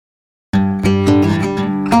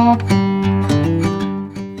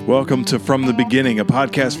Welcome to From the Beginning, a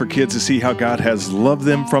podcast for kids to see how God has loved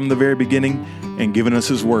them from the very beginning and given us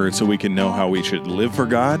His Word so we can know how we should live for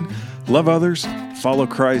God, love others, follow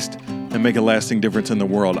Christ, and make a lasting difference in the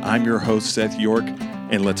world. I'm your host, Seth York,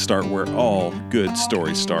 and let's start where all good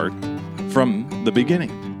stories start, from the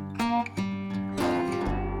beginning.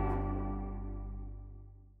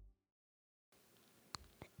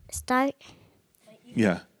 Start?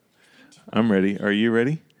 Yeah, I'm ready. Are you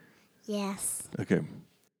ready? Yes. Okay.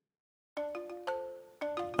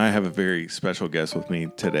 I have a very special guest with me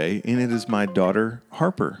today, and it is my daughter,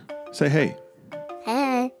 Harper. Say hey.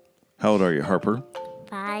 Hey. How old are you, Harper?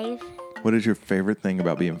 5. What is your favorite thing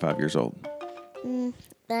about being 5 years old?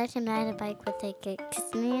 That I can ride a bike with a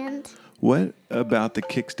kickstand. What about the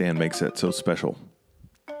kickstand makes that so special?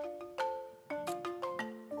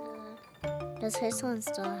 Does his one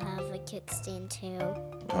still have a kickstand too?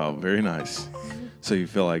 Oh, very nice. So you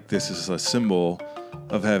feel like this is a symbol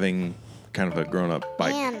of having kind of a grown-up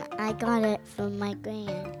bike. And I got it from my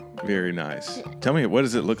grand. Very nice. Tell me, what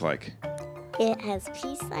does it look like? It has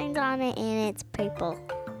peace signs on it and it's purple.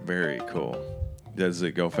 Very cool. Does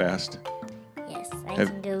it go fast? Yes, I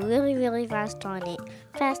can go really, really fast on it.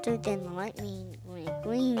 Faster than the lightning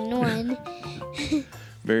green one.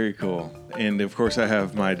 Very cool. And of course, I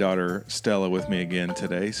have my daughter Stella with me again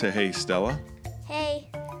today. Say hey, Stella. Hey.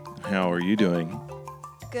 How are you doing?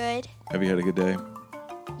 Good. Have you had a good day?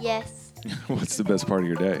 Yes. What's the best part of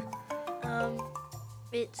your day?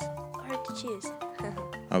 It's hard to choose.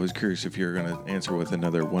 I was curious if you were going to answer with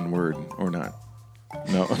another one word or not.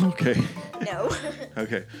 No? Okay. No.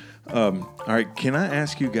 Okay. All right. Can I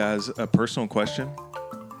ask you guys a personal question?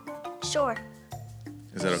 Sure.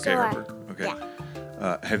 Is that okay, Sure. Harper? Okay.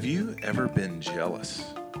 Yeah. Have you ever been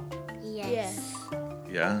jealous? Yes.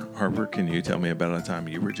 Yeah? Harper, can you tell me about a time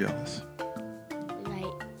you were jealous?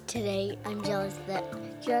 Like today, I'm jealous that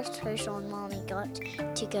just Herschel and Mommy got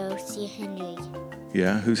to go see Henry,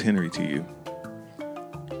 Yeah? Who's Henry to you?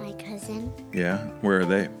 my cousin. Yeah? Where are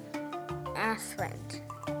they? Ashland.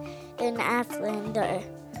 In Ashland.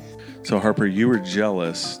 So, Harper, you were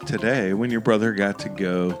jealous today when your brother got to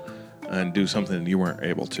go and do something you weren't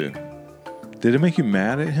able to. Did it make you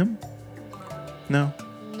mad at him? No?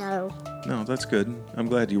 No. No, that's good. I'm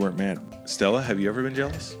glad you weren't mad. Stella, have you ever been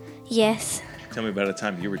jealous? Yes. Tell me about a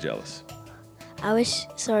time you were jealous. I was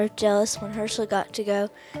sort of jealous when Herschel got to go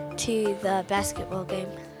to the basketball game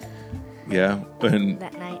Yeah? And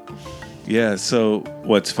that night. yeah, so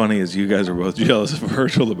what's funny is you guys are both jealous of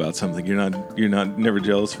Herschel about something. You're not never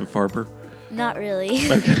jealous of Harper? Not really.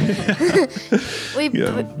 We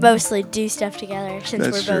Yeah. mostly do stuff together since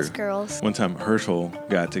That's we're both true. girls. One time Herschel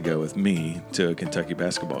got to go with me to a Kentucky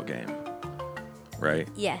basketball game. Right?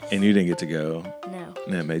 Yes. And you didn't get to go. No.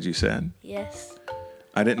 And that made you sad? Yes.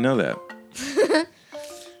 I didn't know that.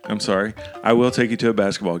 I'm sorry. I will take you to a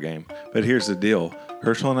basketball game. But here's the deal.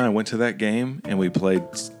 Herschel and I went to that game and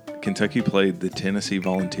Kentucky played the Tennessee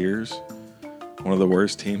Volunteers, one of the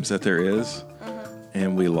worst teams that there is,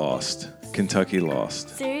 and we lost. Kentucky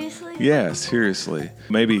lost. Seriously? Yeah, seriously.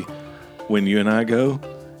 Maybe when you and I go,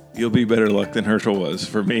 you'll be better luck than Herschel was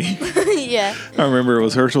for me. Yeah. I remember it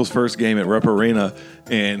was Herschel's first game at Rupp Arena,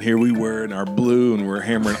 and here we were in our blue, and we're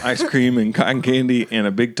hammering ice cream and cotton candy and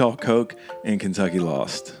a big tall Coke, and Kentucky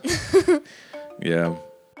lost. Yeah.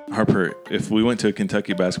 Harper, if we went to a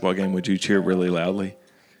Kentucky basketball game, would you cheer really loudly?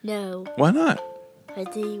 No. Why not?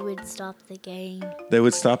 But they would stop the game. They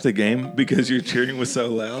would stop the game because your cheering was so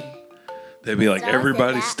loud? They'd be like, Stop it,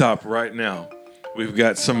 everybody that- stop right now. We've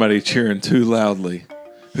got somebody cheering too loudly.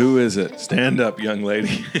 Who is it? Stand up, young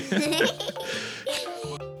lady.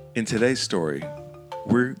 In today's story,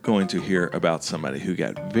 we're going to hear about somebody who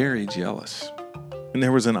got very jealous. And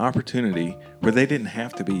there was an opportunity where they didn't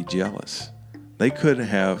have to be jealous. They could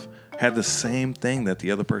have had the same thing that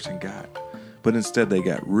the other person got. But instead they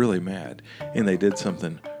got really mad and they did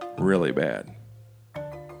something really bad.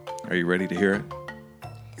 Are you ready to hear it?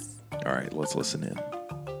 All right, let's listen in.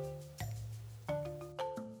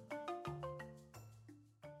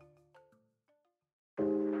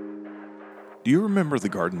 Do you remember the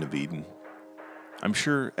Garden of Eden? I'm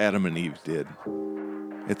sure Adam and Eve did.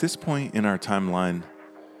 At this point in our timeline,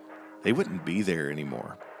 they wouldn't be there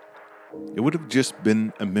anymore. It would have just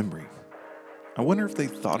been a memory. I wonder if they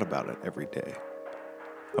thought about it every day.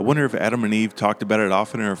 I wonder if Adam and Eve talked about it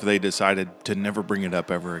often or if they decided to never bring it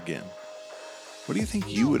up ever again. What do you think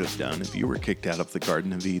you would have done if you were kicked out of the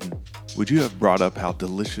Garden of Eden? Would you have brought up how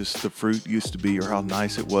delicious the fruit used to be or how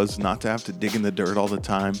nice it was not to have to dig in the dirt all the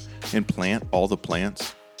time and plant all the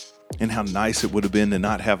plants? And how nice it would have been to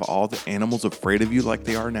not have all the animals afraid of you like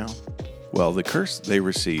they are now? Well, the curse they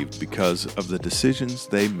received because of the decisions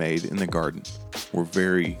they made in the garden were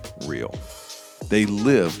very real. They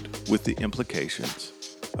lived with the implications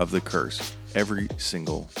of the curse every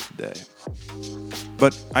single day.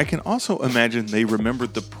 But I can also imagine they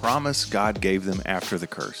remembered the promise God gave them after the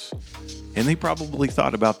curse, and they probably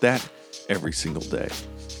thought about that every single day.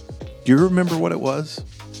 Do you remember what it was?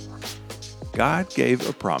 God gave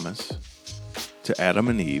a promise to Adam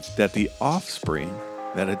and Eve that the offspring,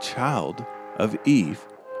 that a child of Eve,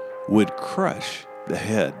 would crush the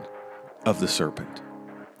head of the serpent.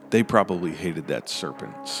 They probably hated that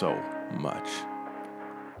serpent so much.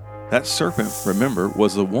 That serpent, remember,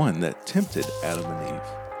 was the one that tempted Adam and Eve.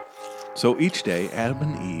 So each day, Adam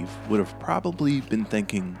and Eve would have probably been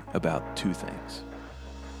thinking about two things.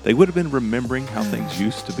 They would have been remembering how things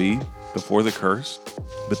used to be before the curse,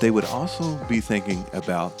 but they would also be thinking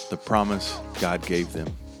about the promise God gave them,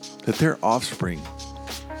 that their offspring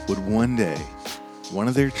would one day, one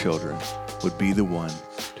of their children, would be the one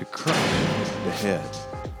to crush the head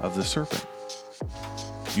of the serpent.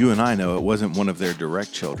 You and I know it wasn't one of their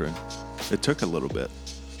direct children. It took a little bit.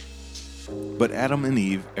 But Adam and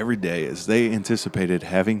Eve, every day as they anticipated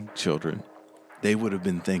having children, they would have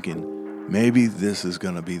been thinking, maybe this is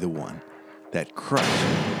going to be the one that crushed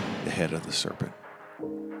the head of the serpent.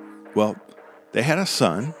 Well, they had a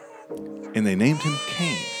son, and they named him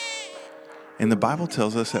Cain. And the Bible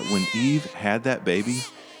tells us that when Eve had that baby,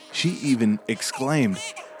 she even exclaimed,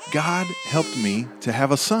 "God helped me to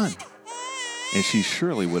have a son." And she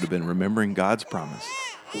surely would have been remembering God's promise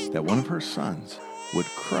that one of her sons would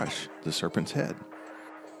crush the serpent's head.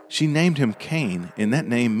 She named him Cain, and that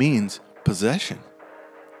name means possession,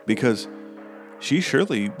 because she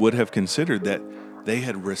surely would have considered that they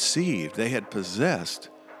had possessed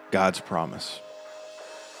God's promise.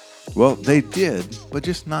 Well, they did, but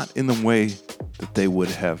just not in the way that they would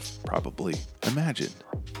have probably imagined.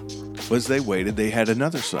 As they waited, they had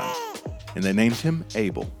another son, and they named him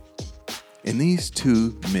Abel. And these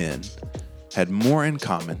two men had more in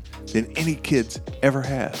common than any kids ever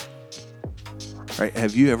had. Right?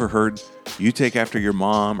 Have you ever heard, you take after your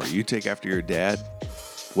mom or you take after your dad?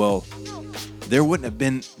 Well, there wouldn't have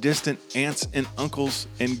been distant aunts and uncles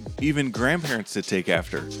and even grandparents to take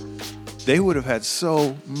after. They would have had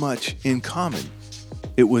so much in common.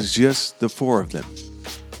 It was just the four of them.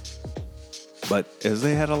 But as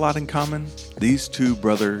they had a lot in common, these two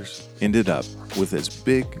brothers ended up with as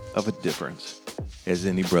big of a difference as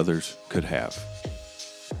any brothers could have.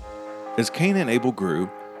 As Cain and Abel grew,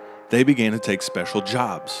 they began to take special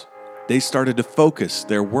jobs. They started to focus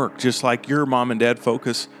their work, just like your mom and dad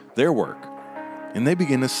focus their work. And they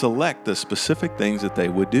began to select the specific things that they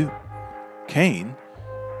would do. Cain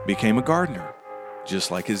became a gardener,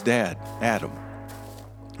 just like his dad, Adam.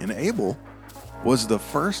 And Abel was the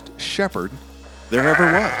first shepherd there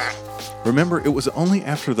ever was. Remember, it was only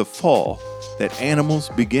after the fall that animals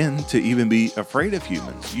began to even be afraid of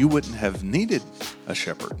humans. You wouldn't have needed a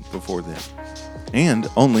shepherd before then. And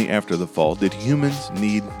only after the fall did humans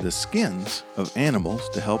need the skins of animals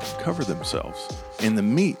to help cover themselves and the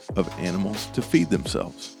meat of animals to feed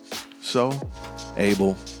themselves. So,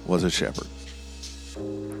 Abel was a shepherd.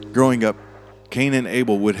 Growing up, Cain and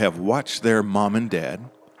Abel would have watched their mom and dad,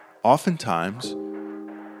 oftentimes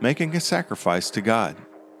making a sacrifice to God.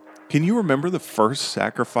 Can you remember the first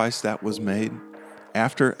sacrifice that was made?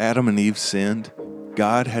 After Adam and Eve sinned,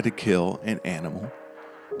 God had to kill an animal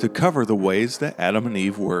to cover the ways that Adam and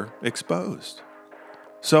Eve were exposed.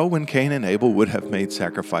 So when Cain and Abel would have made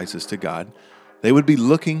sacrifices to God, they would be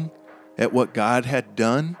looking at what God had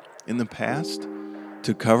done in the past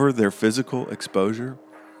to cover their physical exposure,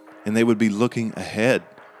 and they would be looking ahead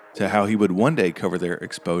to how he would one day cover their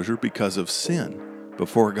exposure because of sin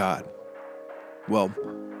before God. Well,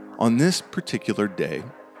 on this particular day,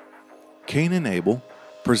 Cain and Abel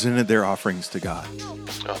presented their offerings to God.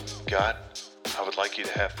 "Oh, God, I would like you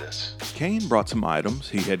to have this." Cain brought some items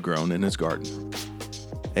he had grown in his garden.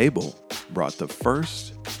 Abel brought the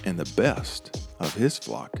first and the best of his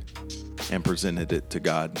flock and presented it to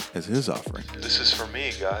God as his offering. "This is for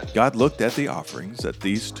me, God." God looked at the offerings that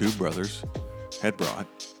these two brothers had brought,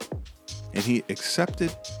 and he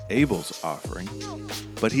accepted Abel's offering,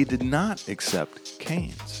 but he did not accept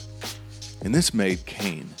Cain's. And this made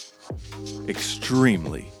Cain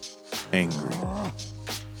extremely angry.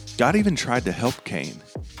 God even tried to help Cain.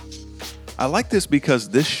 I like this because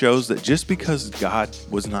this shows that just because God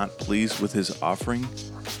was not pleased with his offering,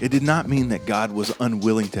 it did not mean that God was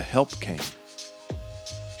unwilling to help Cain.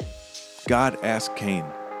 God asked Cain,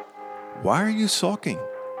 "Why are you sulking?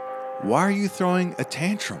 Why are you throwing a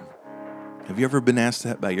tantrum?" Have you ever been asked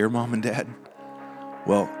that by your mom and dad?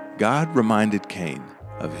 Well, God reminded Cain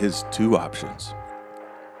of his two options.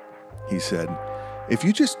 He said, if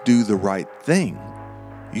you just do the right thing,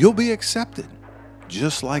 you'll be accepted,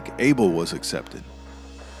 just like Abel was accepted.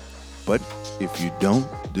 But if you don't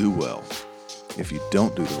do well, if you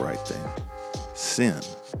don't do the right thing, sin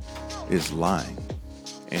is lying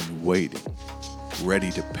and waiting,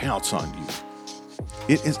 ready to pounce on you.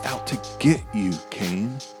 It is out to get you,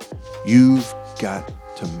 Cain. You've got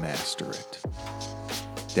to master it.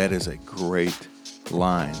 That is a great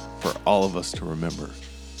line for all of us to remember.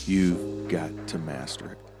 You've got to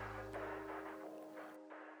master it.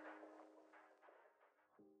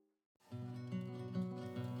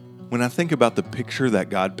 When I think about the picture that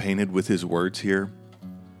God painted with his words here,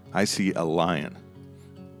 I see a lion.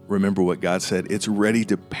 Remember what God said, it's ready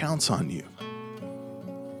to pounce on you.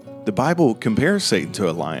 The Bible compares Satan to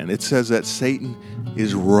a lion. It says that Satan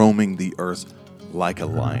is roaming the earth like a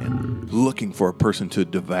lion, looking for a person to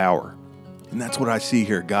devour. And that's what I see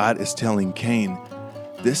here. God is telling Cain,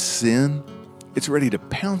 this sin, it's ready to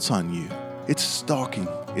pounce on you. It's stalking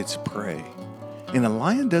its prey. And a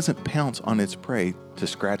lion doesn't pounce on its prey to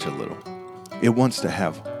scratch a little. It wants to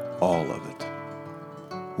have all of it.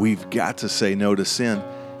 We've got to say no to sin.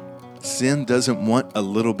 Sin doesn't want a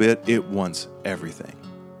little bit, it wants everything.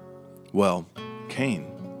 Well, Cain,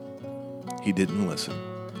 he didn't listen.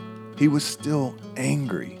 He was still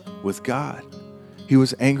angry with God. He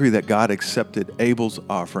was angry that God accepted Abel's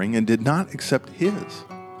offering and did not accept his.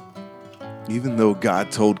 Even though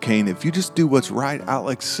God told Cain, if you just do what's right, I'll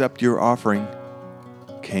accept your offering,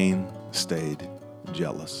 Cain stayed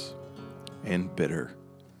jealous and bitter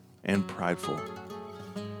and prideful.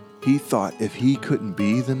 He thought if he couldn't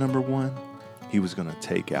be the number one, he was going to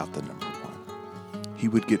take out the number one. He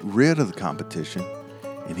would get rid of the competition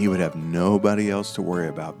and he would have nobody else to worry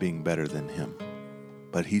about being better than him.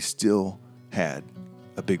 But he still had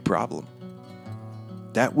a big problem.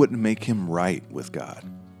 That wouldn't make him right with God.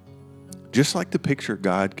 Just like the picture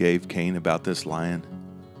God gave Cain about this lion,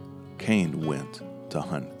 Cain went to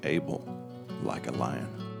hunt Abel like a lion.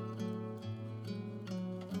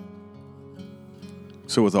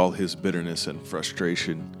 So with all his bitterness and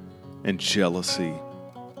frustration and jealousy,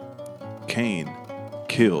 Cain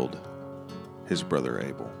killed his brother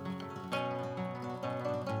Abel.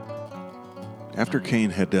 After Cain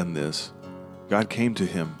had done this, God came to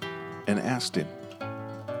him and asked him,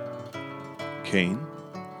 Cain,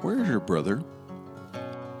 where is your brother?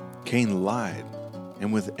 Cain lied,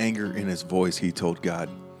 and with anger in his voice, he told God,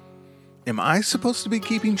 am I supposed to be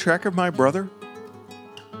keeping track of my brother?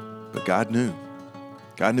 But God knew.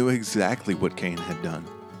 God knew exactly what Cain had done,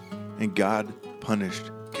 and God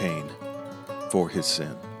punished Cain for his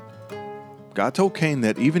sin. God told Cain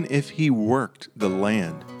that even if he worked the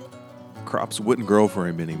land, crops wouldn't grow for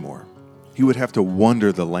him anymore. He would have to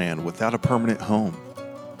wander the land without a permanent home.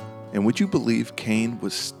 And would you believe Cain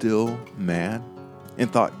was still mad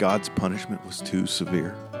and thought God's punishment was too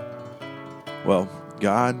severe? Well,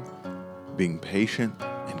 God, being patient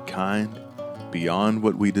and kind beyond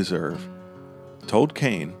what we deserve, told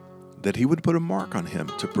Cain that he would put a mark on him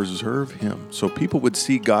to preserve him so people would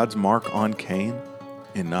see God's mark on Cain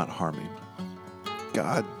and not harm him.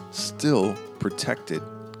 God still protected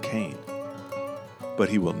Cain, but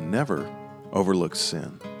he will never overlook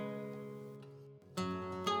sin.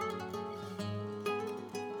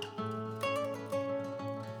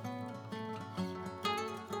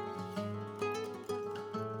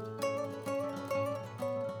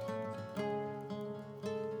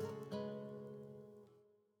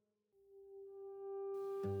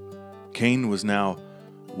 Cain was now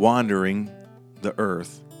wandering the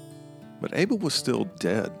earth, but Abel was still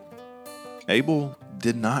dead. Abel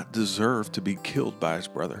did not deserve to be killed by his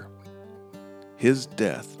brother. His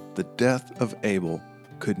death, the death of Abel,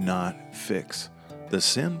 could not fix the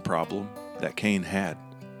sin problem that Cain had.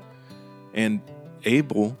 And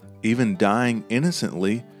Abel, even dying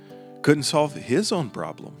innocently, couldn't solve his own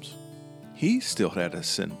problems. He still had a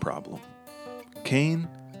sin problem. Cain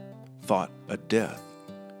thought a death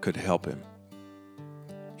could help him.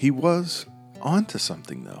 He was onto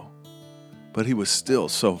something though, but he was still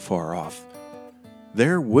so far off.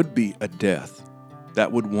 There would be a death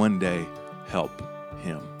that would one day help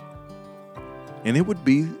him. And it would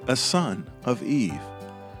be a son of Eve,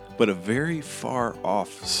 but a very far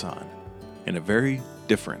off son and a very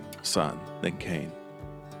different son than Cain.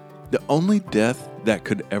 The only death that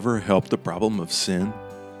could ever help the problem of sin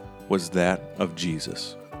was that of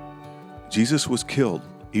Jesus. Jesus was killed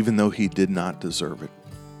even though he did not deserve it.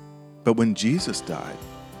 But when Jesus died,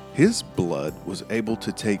 his blood was able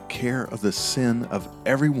to take care of the sin of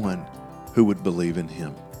everyone who would believe in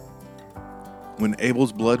him. When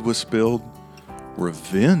Abel's blood was spilled,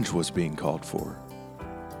 revenge was being called for.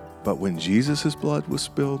 But when Jesus' blood was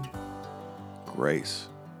spilled, grace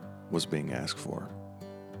was being asked for.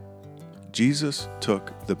 Jesus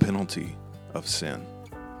took the penalty of sin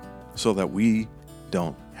so that we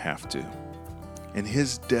don't have to. And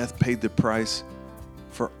his death paid the price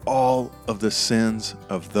for all of the sins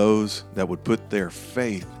of those that would put their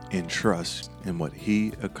faith and trust in what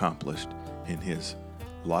he accomplished in his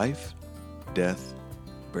life, death,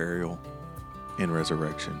 burial, and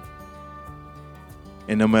resurrection.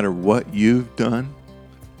 And no matter what you've done,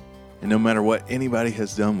 and no matter what anybody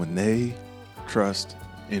has done, when they trust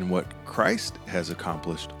in what Christ has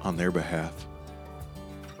accomplished on their behalf,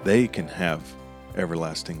 they can have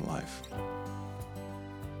everlasting life.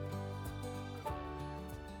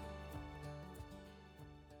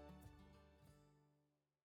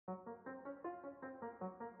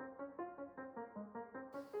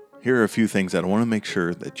 Here are a few things that I want to make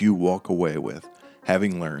sure that you walk away with,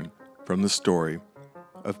 having learned from the story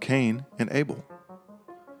of Cain and Abel.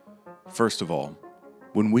 First of all,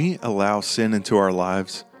 when we allow sin into our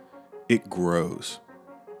lives, it grows.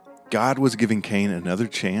 God was giving Cain another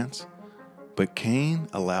chance, but Cain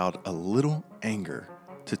allowed a little anger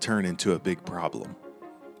to turn into a big problem.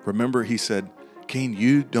 Remember, he said, Cain,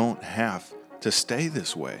 you don't have to stay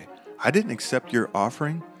this way. I didn't accept your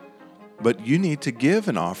offering, but you need to give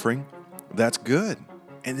an offering that's good,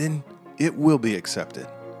 and then it will be accepted.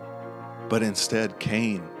 But instead,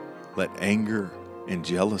 Cain let anger and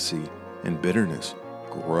jealousy and bitterness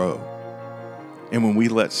grow. And when we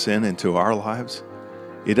let sin into our lives,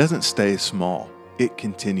 it doesn't stay small. It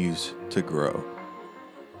continues to grow.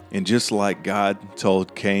 And just like God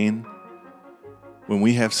told Cain, when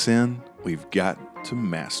we have sin, we've got to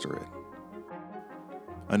master it.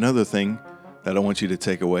 Another thing that I want you to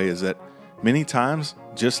take away is that many times,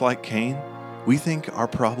 just like Cain, we think our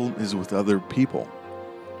problem is with other people.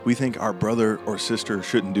 We think our brother or sister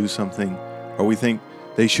shouldn't do something, or we think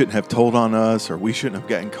they shouldn't have told on us, or we shouldn't have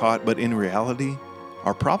gotten caught. But in reality,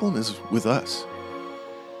 our problem is with us.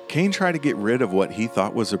 Cain tried to get rid of what he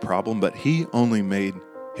thought was a problem, but he only made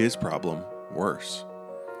his problem worse.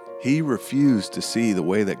 He refused to see the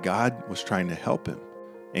way that God was trying to help him,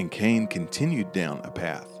 and Cain continued down a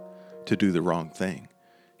path to do the wrong thing.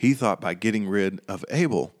 He thought by getting rid of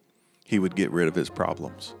Abel, he would get rid of his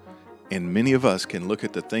problems. And many of us can look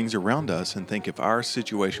at the things around us and think if our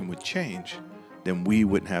situation would change, then we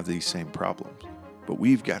wouldn't have these same problems. But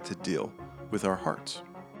we've got to deal with our hearts.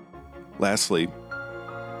 Lastly,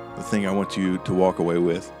 the thing I want you to walk away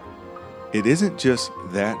with, it isn't just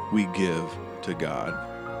that we give to God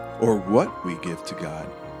or what we give to God.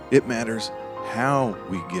 It matters how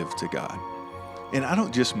we give to God. And I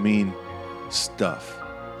don't just mean stuff.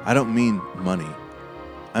 I don't mean money.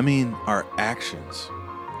 I mean our actions.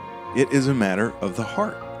 It is a matter of the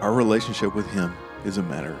heart. Our relationship with him is a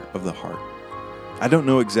matter of the heart. I don't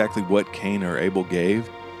know exactly what Cain or Abel gave,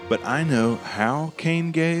 but I know how Cain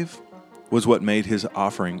gave was what made his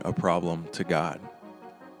offering a problem to God.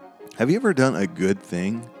 Have you ever done a good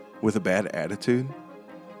thing with a bad attitude?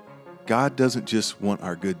 God doesn't just want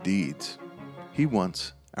our good deeds. He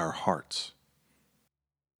wants our hearts.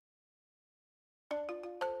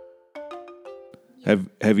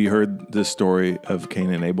 Have you heard the story of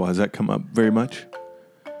Cain and Abel? Has that come up very much?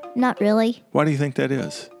 Not really, Why do you think that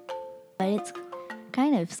is? but it's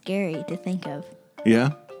kind of scary to think of.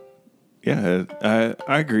 Yeah, I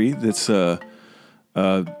agree. It's it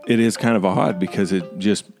is kind of odd because it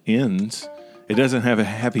just ends. It doesn't have a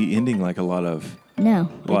happy ending like a lot of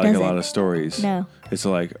stories. No. It's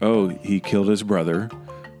like, oh, he killed his brother,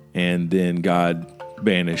 and then God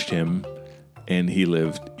banished him, and he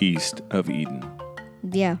lived east of Eden.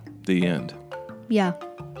 Yeah. The end. Yeah.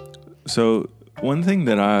 So one thing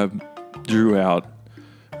that I drew out,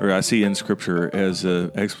 or I see in Scripture as an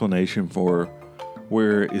explanation for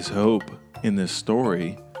where is hope in this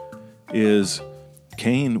story, is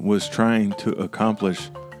Cain was trying to accomplish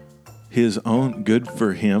his own good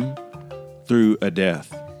for him through a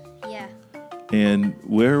death. Yeah. And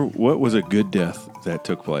what was a good death that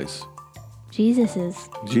took place?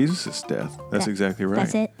 Jesus' death. That's exactly right.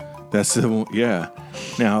 That's it. That's the one, yeah.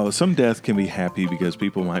 Now, some death can be happy because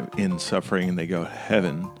people might end suffering and they go to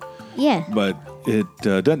heaven. Yeah. But it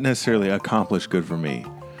doesn't necessarily accomplish good for me.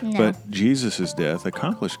 No. But Jesus' death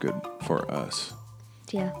accomplished good for us.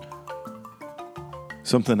 Yeah.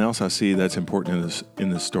 Something else I see that's important in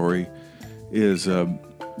this story is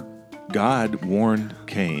God warned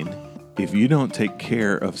Cain, if you don't take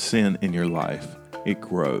care of sin in your life, it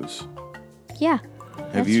grows. Yeah.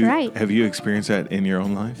 Have you experienced that in your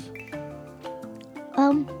own life?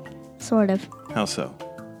 Sort of. How so?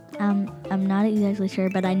 I'm not exactly sure,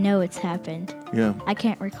 but I know it's happened. Yeah. I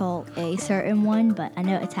can't recall a certain one, but I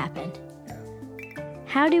know it's happened.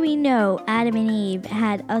 How do we know Adam and Eve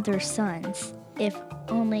had other sons if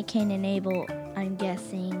only Cain and Abel, I'm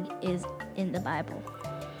guessing, is in the Bible?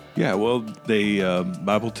 Yeah, well, the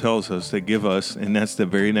Bible tells us, they give us, and that's the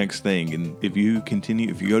very next thing. And if you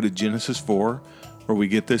go to Genesis 4, where we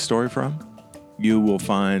get this story from, you will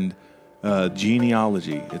find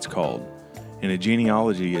genealogy, it's called. And a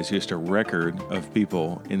genealogy is just a record of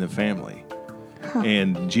people in the family.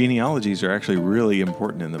 And genealogies are actually really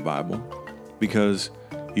important in the Bible because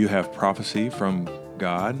you have prophecy from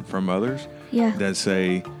God, from others, that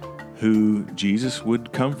say who Jesus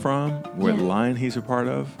would come from, what line he's a part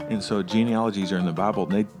of. And so genealogies are in the Bible,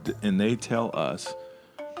 and they tell us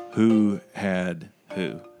who had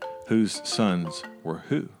who, whose sons were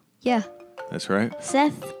who. Yeah. That's right.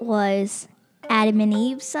 Seth was Adam and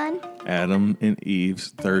Eve's son? Adam and Eve's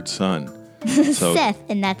third son. So Seth,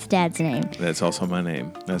 and that's Dad's name. That's also my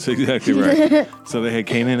name. That's exactly right. So they had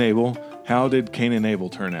Cain and Abel. How did Cain and Abel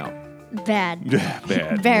turn out? Bad.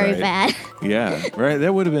 Bad. Very right? bad. Yeah, right.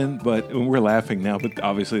 That would have been, but we're laughing now, but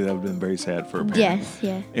obviously that would have been very sad for a parent. Yes,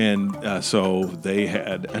 yeah. And so they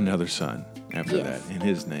had another son after that, and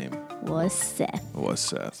his name was Seth.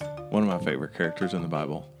 One of my favorite characters in the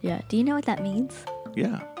Bible. Yeah. Do you know what that means?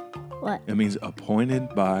 Yeah. What? It means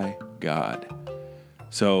appointed by God.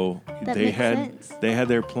 So That they makes had sense. they had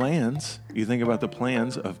their plans. You think about the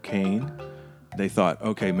plans of Cain. They thought,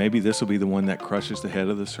 okay, maybe this will be the one that crushes the head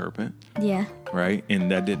of the serpent, Yeah. right? And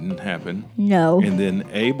that didn't happen. No. And then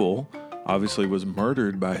Abel obviously was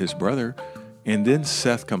murdered by his brother. And then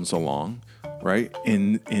Seth comes along, right?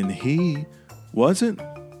 And he wasn't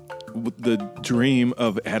the dream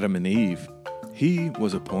of Adam and Eve. He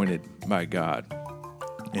was appointed by God.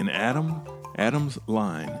 And Adam's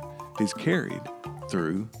line is carried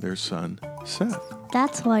through their son Seth.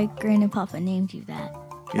 That's why Grand and Papa named you that.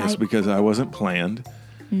 Yes, right? because I wasn't planned.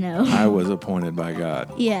 No. I was appointed by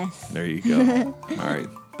God. Yes. There you go. All right.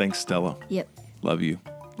 Thanks, Stella. Yep. Love you.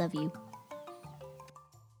 Love you.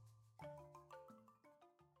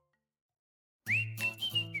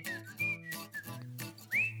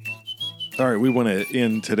 All right. We want to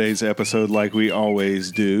end today's episode like we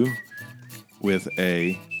always do with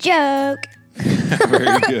a Joke.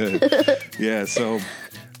 very good. Yeah. So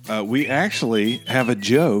we actually have a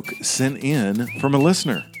joke sent in from a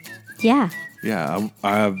listener. Yeah. Yeah,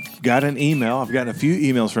 I've got an email. I've gotten a few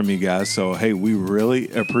emails from you guys. So, hey, we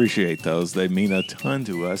really appreciate those. They mean a ton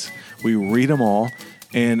to us. We read them all.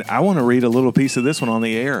 And I want to read a little piece of this one on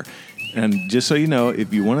the air. And just so you know,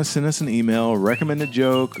 if you want to send us an email, recommend a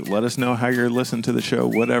joke, let us know how you're listening to the show,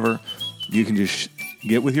 whatever, you can just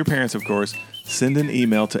get with your parents, of course. Send an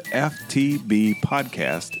email to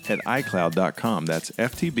ftbpodcast@icloud.com. That's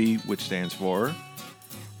FTB, which stands for...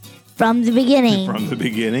 From the beginning. From the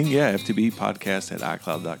beginning, yeah,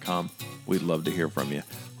 ftbpodcast@icloud.com. We'd love to hear from you.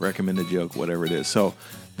 Recommend a joke, whatever it is. So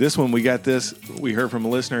this one, we heard from a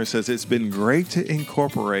listener who says, it's been great to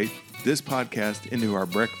incorporate this podcast into our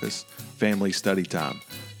breakfast family study time.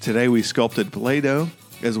 Today we sculpted Play-Doh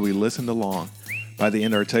as we listened along. By the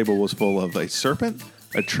end, our table was full of a serpent,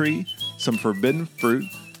 a tree, some forbidden fruit,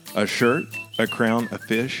 a shirt, a crown, a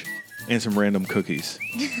fish, and some random cookies.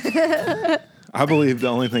 I believe the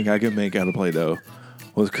only thing I could make out of Play-Doh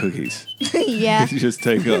was cookies. Yeah. You just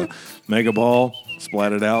make a ball,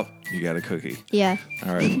 splat it out, you got a cookie. Yeah.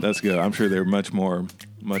 All right, that's good. I'm sure they're much more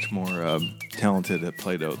talented at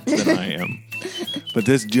Play-Doh than I am. But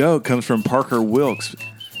this joke comes from Parker Wilkes.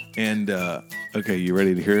 And, okay, you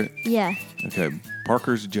ready to hear it? Yeah. Okay,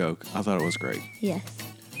 Parker's joke. I thought it was great. Yes.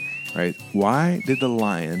 Right? Why did the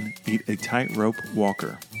lion eat a tightrope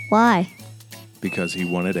walker? Why? Because he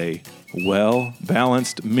wanted a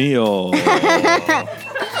well-balanced meal.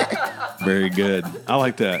 Very good. I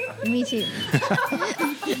like that. Me too.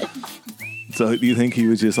 So do you think he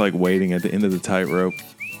was just like waiting at the end of the tightrope?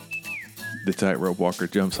 The tightrope walker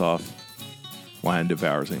jumps off. Lion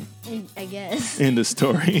devours him. I guess. End of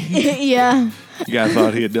story. Yeah. The guy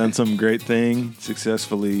thought he had done some great thing,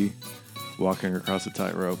 successfully walking across the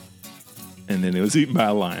tightrope. And then it was eaten by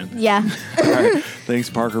a lion. Yeah. All right. Thanks,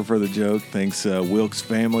 Parker, for the joke. Thanks, Wilkes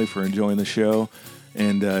family, for enjoying the show.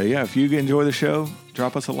 And, if you enjoy the show,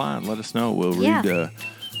 drop us a line. Let us know. We'll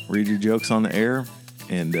read your jokes on the air.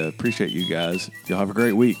 And appreciate you guys. Y'all have a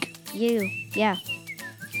great week. Yeah.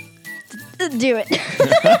 Do it.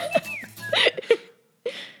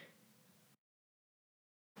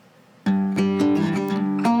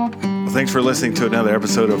 Thanks for listening to another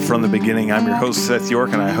episode of From the Beginning. I'm your host, Seth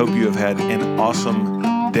York, and I hope you have had an awesome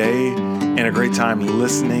day and a great time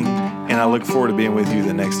listening and I look forward to being with you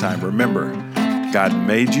the next time. Remember, God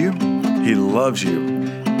made you, He loves you,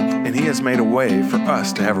 and He has made a way for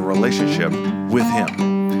us to have a relationship with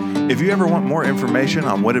Him. If you ever want more information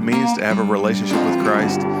on what it means to have a relationship with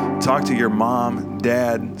Christ, talk to your mom,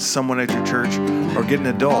 dad, someone at your church, or get an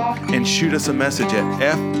adult and shoot us a message at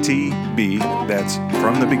FTB, that's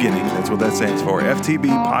from the beginning, that's what that stands for,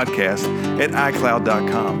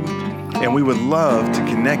 ftbpodcast@icloud.com. And we would love to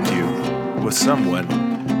connect you with someone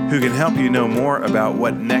who can help you know more about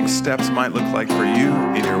what next steps might look like for you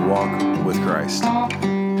in your walk with Christ.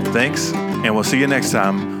 Thanks, and we'll see you next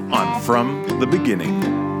time on From the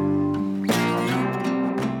Beginning.